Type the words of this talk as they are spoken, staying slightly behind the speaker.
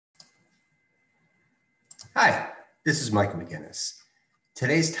Hi, this is Michael McGinnis.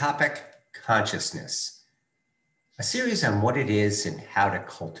 Today's topic, consciousness, a series on what it is and how to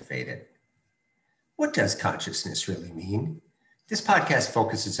cultivate it. What does consciousness really mean? This podcast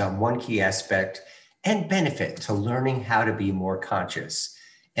focuses on one key aspect and benefit to learning how to be more conscious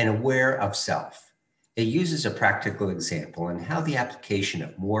and aware of self. It uses a practical example on how the application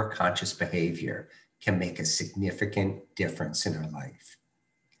of more conscious behavior can make a significant difference in our life.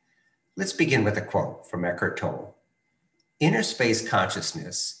 Let's begin with a quote from Eckhart Tolle. Inner space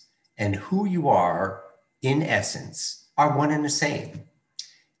consciousness and who you are, in essence, are one and the same.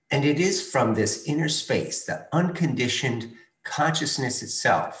 And it is from this inner space, the unconditioned consciousness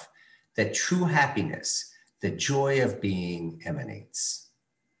itself, that true happiness, the joy of being, emanates.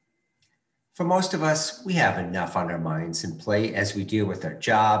 For most of us, we have enough on our minds and plate as we deal with our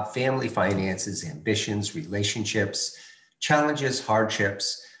job, family finances, ambitions, relationships, challenges,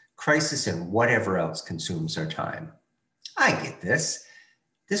 hardships, crisis, and whatever else consumes our time. I get this.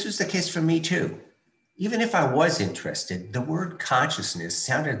 This was the case for me too. Even if I was interested, the word consciousness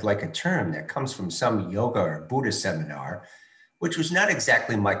sounded like a term that comes from some yoga or Buddhist seminar, which was not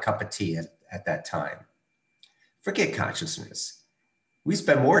exactly my cup of tea at that time. Forget consciousness. We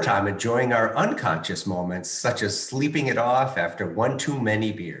spend more time enjoying our unconscious moments, such as sleeping it off after one too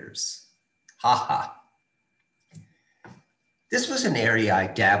many beers. Ha ha. This was an area I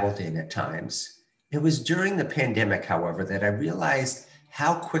dabbled in at times. It was during the pandemic, however, that I realized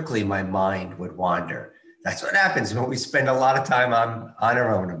how quickly my mind would wander. That's what happens when we spend a lot of time on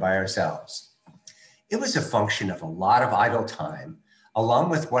our own and by ourselves. It was a function of a lot of idle time, along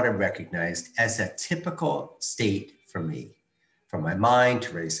with what I recognized as a typical state for me, for my mind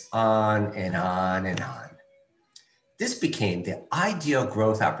to race on and on and on. This became the ideal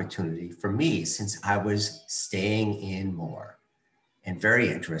growth opportunity for me since I was staying in more and very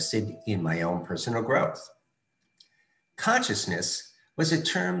interested in my own personal growth. Consciousness was a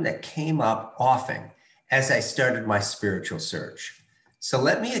term that came up often as I started my spiritual search. So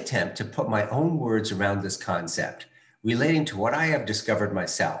let me attempt to put my own words around this concept relating to what I have discovered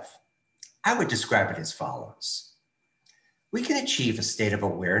myself. I would describe it as follows. We can achieve a state of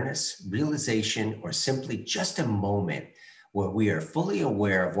awareness, realization, or simply just a moment where we are fully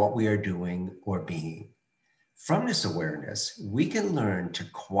aware of what we are doing or being. From this awareness, we can learn to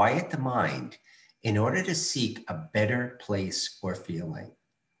quiet the mind in order to seek a better place or feeling.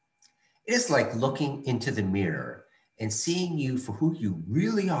 It is like looking into the mirror and seeing you for who you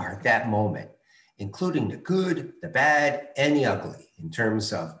really are at that moment, including the good, the bad, and the ugly in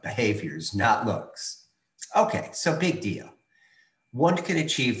terms of behaviors, not looks. Okay, so big deal. One can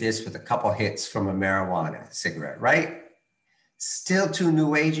achieve this with a couple hits from a marijuana cigarette, right? Still too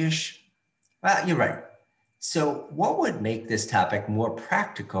new age-ish? Well, you're right. So what would make this topic more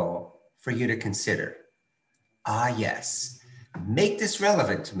practical for you to consider? Yes, make this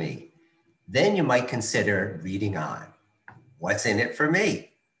relevant to me. Then you might consider reading on. What's in it for me?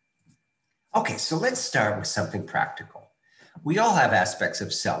 Okay, so let's start with something practical. We all have aspects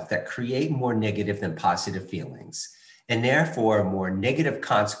of self that create more negative than positive feelings, and therefore more negative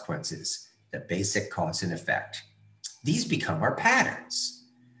consequences, the basic cause and effect. These become our patterns.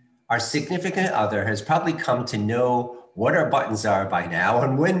 Our significant other has probably come to know what our buttons are by now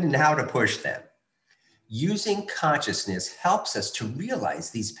and when and how to push them. Using consciousness helps us to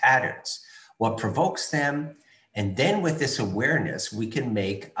realize these patterns, what provokes them, and then with this awareness, we can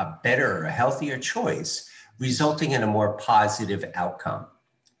make a better or a healthier choice, resulting in a more positive outcome.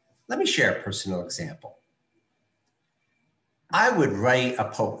 Let me share a personal example. I would write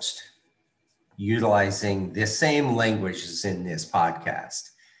a post utilizing the same language as in this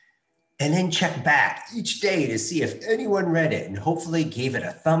podcast, and then check back each day to see if anyone read it and hopefully gave it a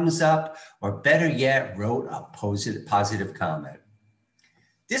thumbs up, or better yet, wrote a positive comment.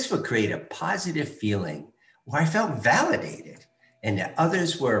 This would create a positive feeling where I felt validated and that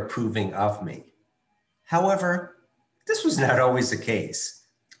others were approving of me. However, this was not always the case.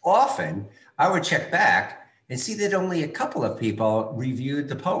 Often, I would check back and see that only a couple of people reviewed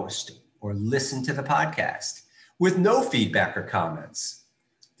the post or listened to the podcast with no feedback or comments.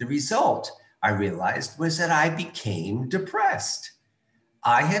 The result, I realized, was that I became depressed.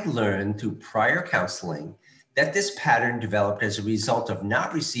 I had learned through prior counseling that this pattern developed as a result of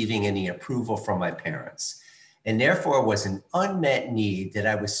not receiving any approval from my parents, and therefore was an unmet need that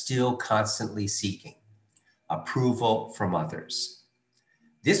I was still constantly seeking, approval from others.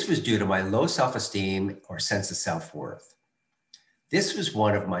 This was due to my low self-esteem or sense of self-worth. This was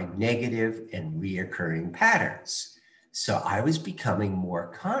one of my negative and reoccurring patterns. So I was becoming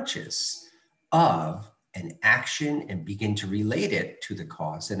more conscious of an action and begin to relate it to the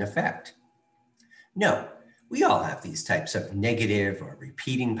cause and effect. No, We all have these types of negative or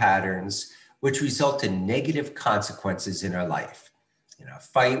repeating patterns, which result in negative consequences in our life. A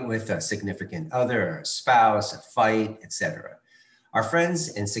fight with a significant other, a spouse, a fight, etc. Our friends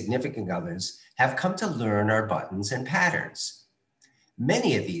and significant others have come to learn our buttons and patterns.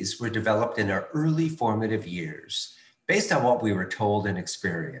 Many of these were developed in our early formative years based on what we were told and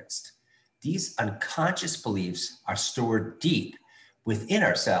experienced. These unconscious beliefs are stored deep within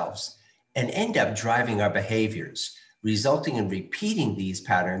ourselves and end up driving our behaviors, resulting in repeating these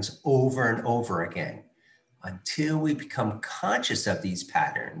patterns over and over again until we become conscious of these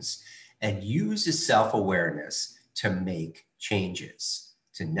patterns and use the self-awareness to make changes,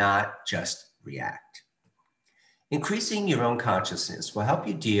 to not just react. Increasing your own consciousness will help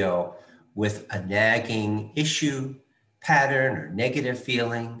you deal with a nagging issue, pattern, or negative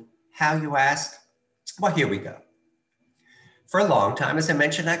feeling. How, you ask? Well, here we go. For a long time, as I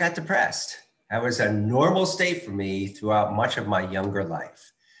mentioned, I got depressed. That was a normal state for me throughout much of my younger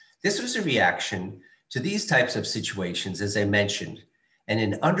life. This was a reaction to these types of situations, as I mentioned, and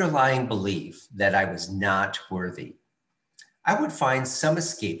an underlying belief that I was not worthy. I would find some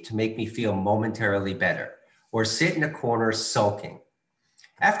escape to make me feel momentarily better, or sit in a corner sulking.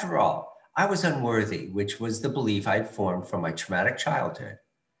 After all, I was unworthy, which was the belief I had formed from my traumatic childhood.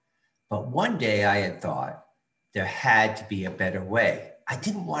 But one day I had thought there had to be a better way. I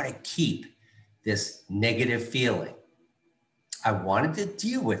didn't want to keep this negative feeling. I wanted to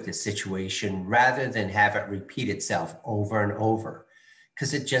deal with this situation rather than have it repeat itself over and over,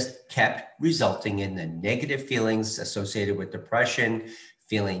 because it just kept resulting in the negative feelings associated with depression,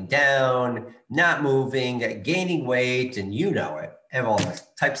 feeling down, not moving, gaining weight, and you know it, and all the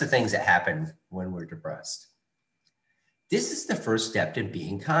types of things that happen when we're depressed. This is the first step in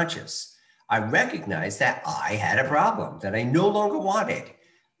being conscious. I recognized that I had a problem that I no longer wanted.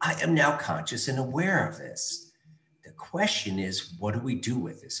 I am now conscious and aware of this. The question is, what do we do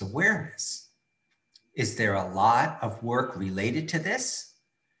with this awareness? Is there a lot of work related to this?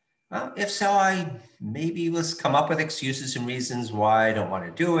 Well, if so, I maybe let's come up with excuses and reasons why I don't want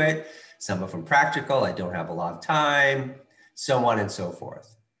to do it. Some of them practical, I don't have a lot of time, so on and so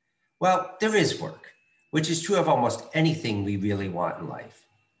forth. Well, there is work, which is true of almost anything we really want in life.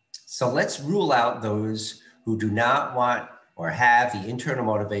 So let's rule out those who do not want or have the internal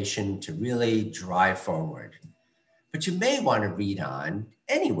motivation to really drive forward. But you may want to read on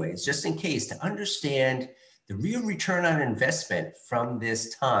anyways, just in case, to understand the real return on investment from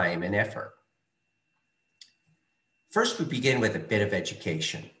this time and effort. First, we begin with a bit of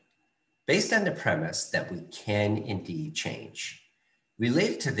education, based on the premise that we can indeed change.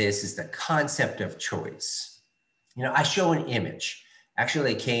 Related to this is the concept of choice. I show an image.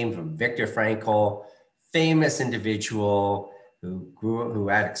 Actually, it came from Viktor Frankl, famous individual who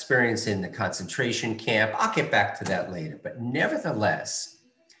had experience in the concentration camp. I'll get back to that later, but nevertheless,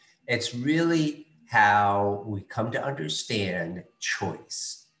 it's really how we come to understand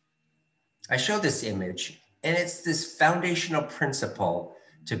choice. I show this image, and it's this foundational principle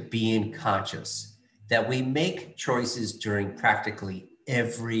to being conscious, that we make choices during practically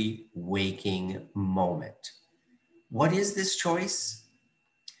every waking moment. What is this choice?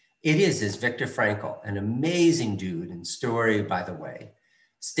 It is, as Viktor Frankl, an amazing dude and story, by the way,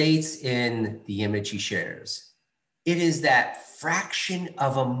 states in the image he shares. It is that fraction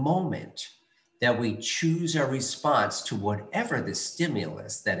of a moment that we choose our response to whatever the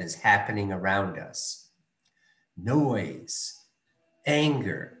stimulus that is happening around us. Noise,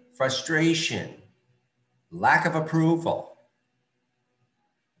 anger, frustration, lack of approval.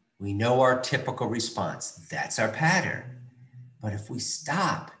 We know our typical response. That's our pattern. But if we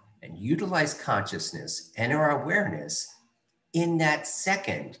stop and utilize consciousness and our awareness, in that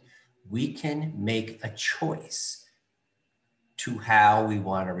second, we can make a choice to how we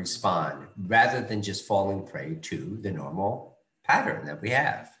want to respond rather than just falling prey to the normal pattern that we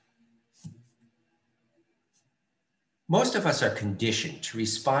have. Most of us are conditioned to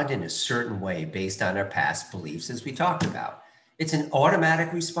respond in a certain way based on our past beliefs, as we talked about. It's an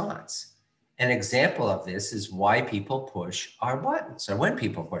automatic response. An example of this is why people push our buttons, or when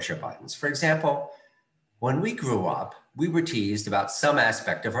people push our buttons. For example, when we grew up, we were teased about some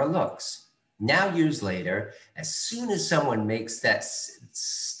aspect of our looks. Now, years later, as soon as someone makes that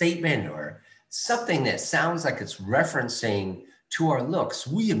statement or something that sounds like it's referencing to our looks,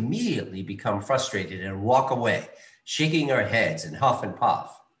 we immediately become frustrated and walk away, shaking our heads and huff and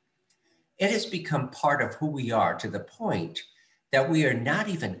puff. It has become part of who we are to the point that we are not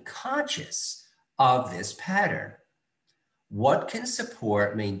even conscious of this pattern. What can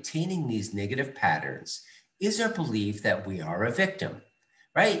support maintaining these negative patterns is our belief that we are a victim.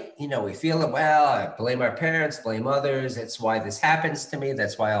 right? We feel it, well, I blame our parents, blame others. That's why this happens to me.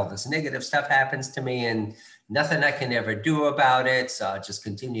 That's why all this negative stuff happens to me, and nothing I can ever do about it. So I'll just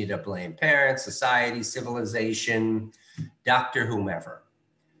continue to blame parents, society, civilization, doctor, whomever.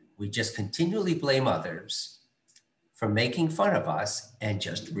 We just continually blame others for making fun of us and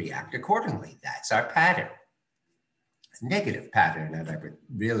just react accordingly. That's our pattern. Negative pattern, that I would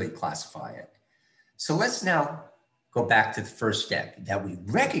really classify it. So let's now go back to the first step, that we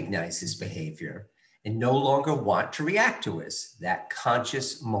recognize this behavior and no longer want to react to it, that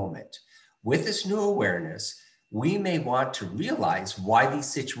conscious moment. With this new awareness, we may want to realize why these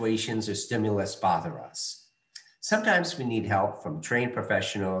situations or stimulus bother us. Sometimes we need help from trained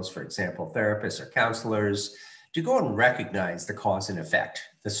professionals, for example, therapists or counselors, to go and recognize the cause and effect,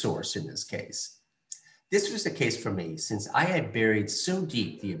 the source in this case. This was the case for me since I had buried so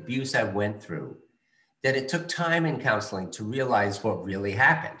deep the abuse I went through that it took time in counseling to realize what really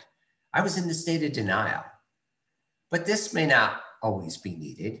happened. I was in the state of denial. But this may not always be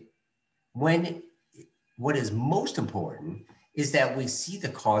needed. What is most important is that we see the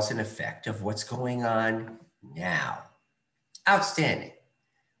cause and effect of what's going on now. Outstanding.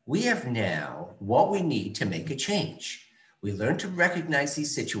 We have now what we need to make a change. We learn to recognize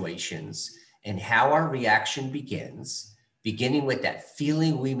these situations and how our reaction begins, beginning with that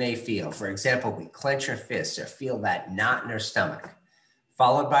feeling we may feel. For example, we clench our fists or feel that knot in our stomach,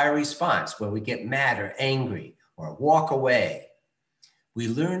 followed by a response where we get mad or angry or walk away. We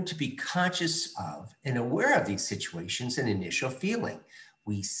learn to be conscious of and aware of these situations and initial feeling.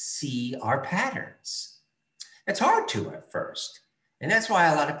 We see our patterns. It's hard to at first. And that's why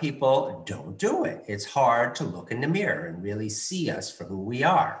a lot of people don't do it. It's hard to look in the mirror and really see us for who we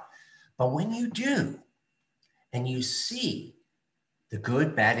are. But when you do, and you see the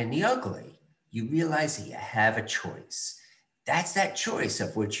good, bad, and the ugly, you realize that you have a choice. That's that choice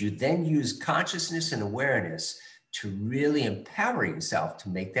of which you then use consciousness and awareness to really empower yourself to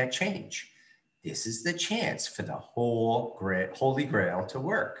make that change. This is the chance for the Holy Grail to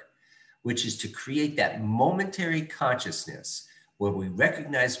work, which is to create that momentary consciousness where we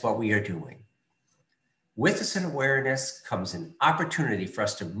recognize what we are doing. With this awareness comes an opportunity for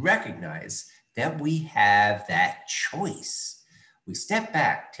us to recognize that we have that choice. We step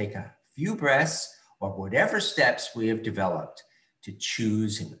back, take a few breaths, or whatever steps we have developed to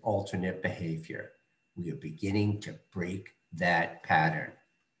choose an alternate behavior. We are beginning to break that pattern.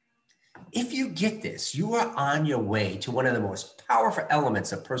 If you get this, you are on your way to one of the most powerful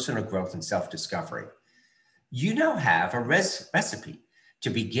elements of personal growth and self-discovery. You now have a recipe to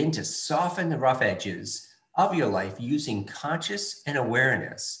begin to soften the rough edges of your life using conscious and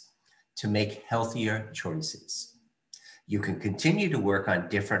awareness to make healthier choices. You can continue to work on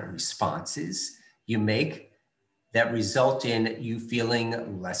different responses you make that result in you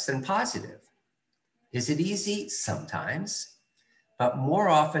feeling less than positive. Is it easy? Sometimes, but more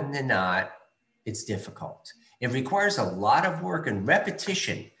often than not, it's difficult. It requires a lot of work and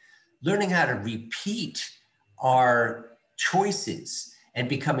repetition, learning how to repeat our choices and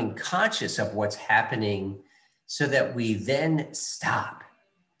becoming conscious of what's happening so that we then stop.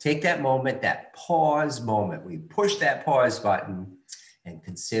 Take that moment, that pause moment. We push that pause button and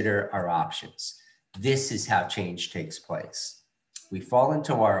consider our options. This is how change takes place. We fall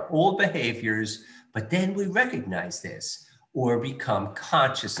into our old behaviors, but then we recognize this or become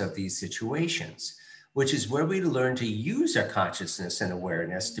conscious of these situations, which is where we learn to use our consciousness and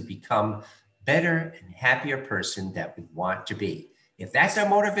awareness to become better and happier person that we want to be. If that's our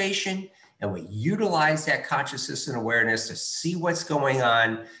motivation and we utilize that consciousness and awareness to see what's going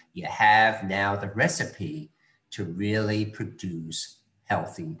on, you have now the recipe to really produce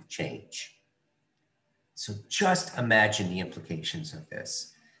healthy change. So just imagine the implications of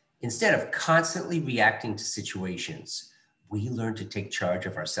this. Instead of constantly reacting to situations, we learn to take charge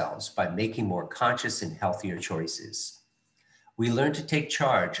of ourselves by making more conscious and healthier choices. We learn to take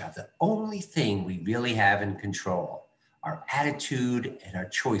charge of the only thing we really have in control, our attitude and our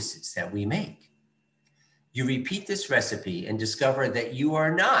choices that we make. You repeat this recipe and discover that you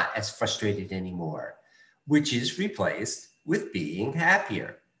are not as frustrated anymore, which is replaced with being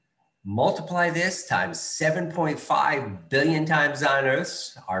happier. Multiply this times 7.5 billion times on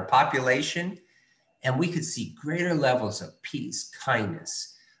Earth, our population, and we could see greater levels of peace,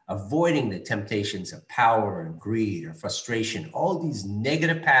 kindness, avoiding the temptations of power and greed or frustration, all these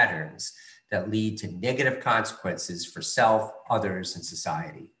negative patterns that lead to negative consequences for self, others, and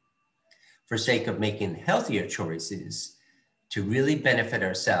society. For sake of making healthier choices to really benefit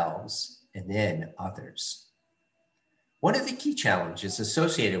ourselves and then others. One of the key challenges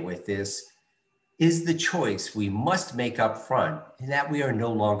associated with this is the choice we must make up front, and that we are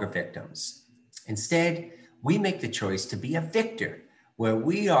no longer victims. Instead, we make the choice to be a victor, where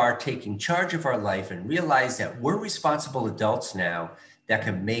we are taking charge of our life and realize that we're responsible adults now that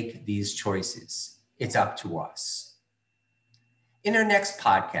can make these choices. It's up to us. In our next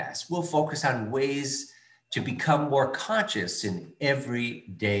podcast, we'll focus on ways to become more conscious in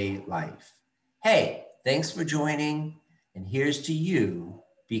everyday life. Hey, thanks for joining, and here's to you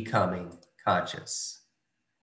becoming conscious.